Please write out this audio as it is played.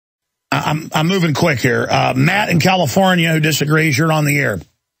I'm moving quick here. Matt in California who disagrees. You're on the air.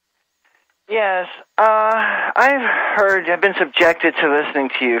 Yes. I've been subjected to listening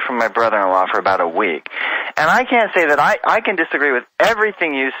to you from my brother-in-law for about a week. And I can't say that I can disagree with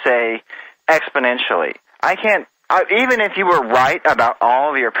everything you say exponentially. Even if you were right about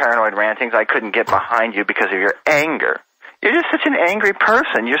all of your paranoid rantings, I couldn't get behind you because of your anger. You're just such an angry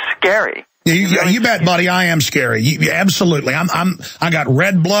person. You're scary. Yeah, you bet, buddy. I am scary. Absolutely. I got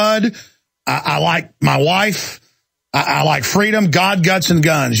red blood. I like my wife. I like freedom, God, guts, and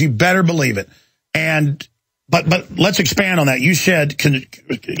guns. You better believe it. But let's expand on that. You said,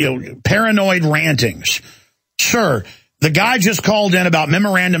 paranoid rantings. Sure. The guy just called in about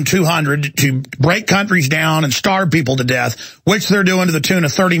Memorandum 200 to break countries down and starve people to death, which they're doing to the tune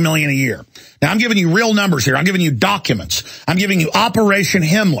of $30 million a year. Now, I'm giving you real numbers here. I'm giving you documents. I'm giving you Operation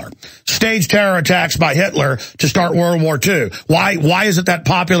Himmler, staged terror attacks by Hitler to start World War II. Why is it that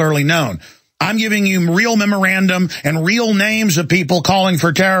popularly known? I'm giving you real memorandum and real names of people calling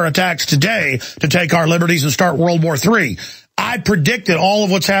for terror attacks today to take our liberties and start World War III. I predicted all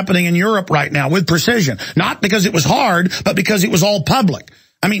of what's happening in Europe right now with precision, not because it was hard, but because it was all public.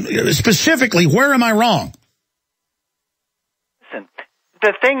 I mean, specifically, where am I wrong? Listen,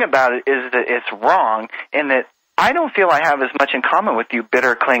 the thing about it is that it's wrong in that I don't feel I have as much in common with you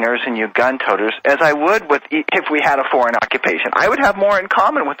bitter clingers and you gun toters as I would with if we had a foreign occupation. I would have more in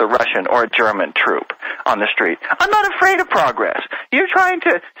common with a Russian or a German troop on the street. I'm not afraid of progress. You're trying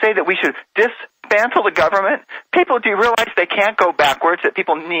to say that we should dismantle the government? People, do you realize they can't go backwards, that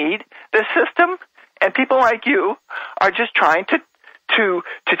people need this system? And people like you are just trying to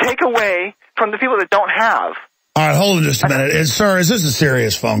take away from the people that don't have. All right, hold on just a minute. Sir, is this a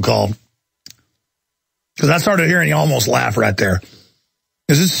serious phone call? Because I started hearing you almost laugh right there.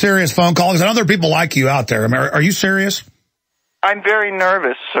 Is this a serious phone call? Because I know there are people like you out there. I mean, are you serious? I'm very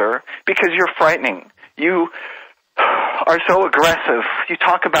nervous, sir, because you're frightening. You are so aggressive. You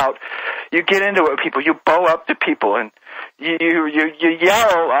talk about, you get into it with people, you bow up to people, and you yell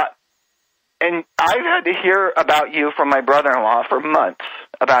a lot. And I've had to hear about you from my brother-in-law for months,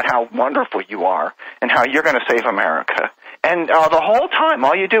 about how wonderful you are and how you're going to save America. And the whole time,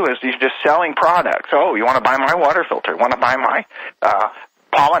 all you do is you're just selling products. Oh, you want to buy my water filter? You want to buy my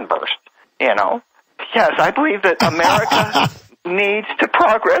pollen burst? You know? Yes, I believe that America needs to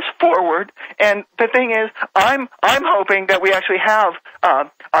progress forward. And the thing is, I'm hoping that we actually have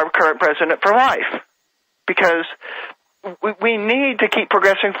our current president for life, because we need to keep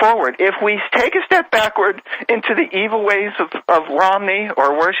progressing forward. If we take a step backward into the evil ways of Romney,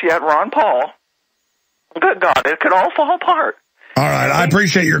 or worse yet, Ron Paul, good God, it could all fall apart. All right, I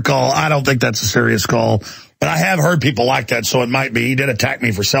appreciate your call. I don't think that's a serious call, but I have heard people like that, so it might be. He did attack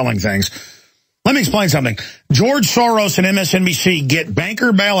me for selling things. Let me explain something. George Soros and MSNBC get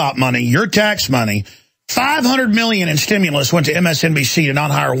banker bailout money, your tax money. $500 million in stimulus went to MSNBC to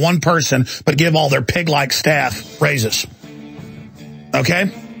not hire one person, but give all their pig-like staff raises. Okay?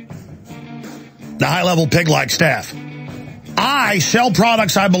 The high-level pig-like staff. I sell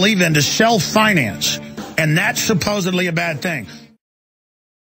products I believe in to self-finance, and that's supposedly a bad thing.